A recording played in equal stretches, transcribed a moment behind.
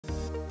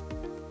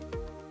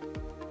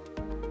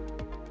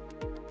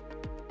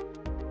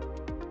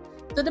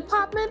The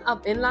Department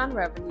of Inland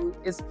Revenue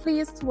is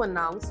pleased to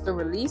announce the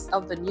release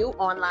of the new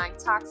online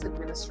tax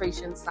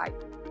administration site.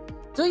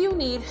 Do you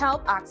need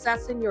help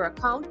accessing your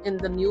account in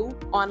the new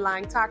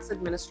online tax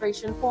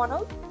administration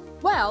portal?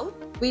 Well,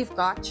 we've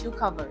got you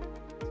covered.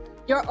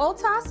 Your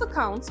OTAS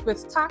accounts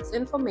with tax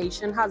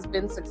information has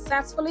been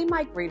successfully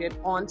migrated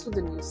onto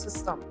the new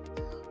system.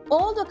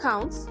 Old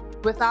accounts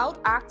without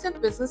active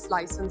business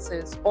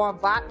licenses or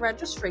VAT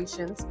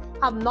registrations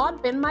have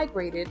not been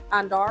migrated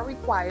and are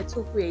required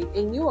to create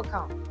a new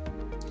account.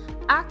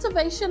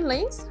 Activation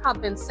links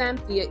have been sent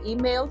via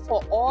email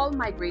for all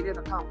migrated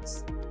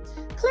accounts.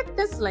 Click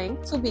this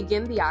link to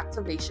begin the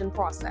activation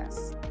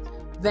process.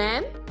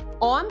 Then,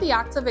 on the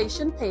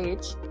activation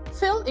page,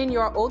 fill in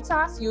your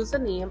OTAS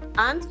username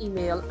and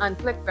email and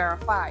click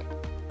Verify.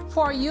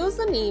 For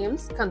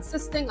usernames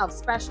consisting of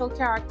special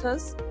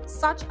characters,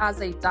 such as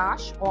a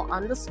dash or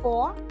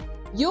underscore,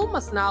 you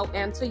must now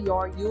enter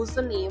your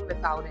username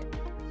without it.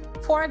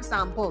 For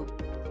example,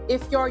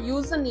 if your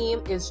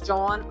username is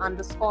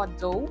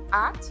John_Doe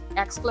at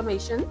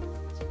exclamation,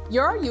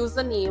 your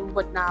username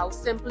would now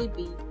simply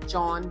be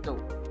John Doe.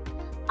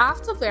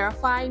 After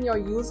verifying your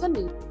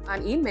username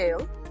and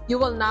email, you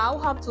will now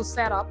have to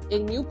set up a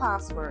new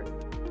password.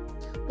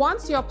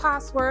 Once your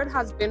password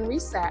has been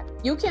reset,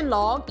 you can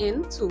log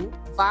in to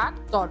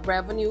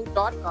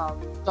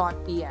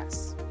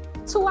vat.revenue.gov.bs.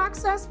 To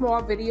access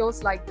more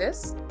videos like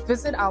this,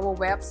 visit our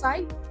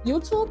website,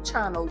 YouTube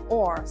channel,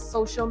 or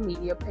social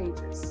media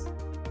pages.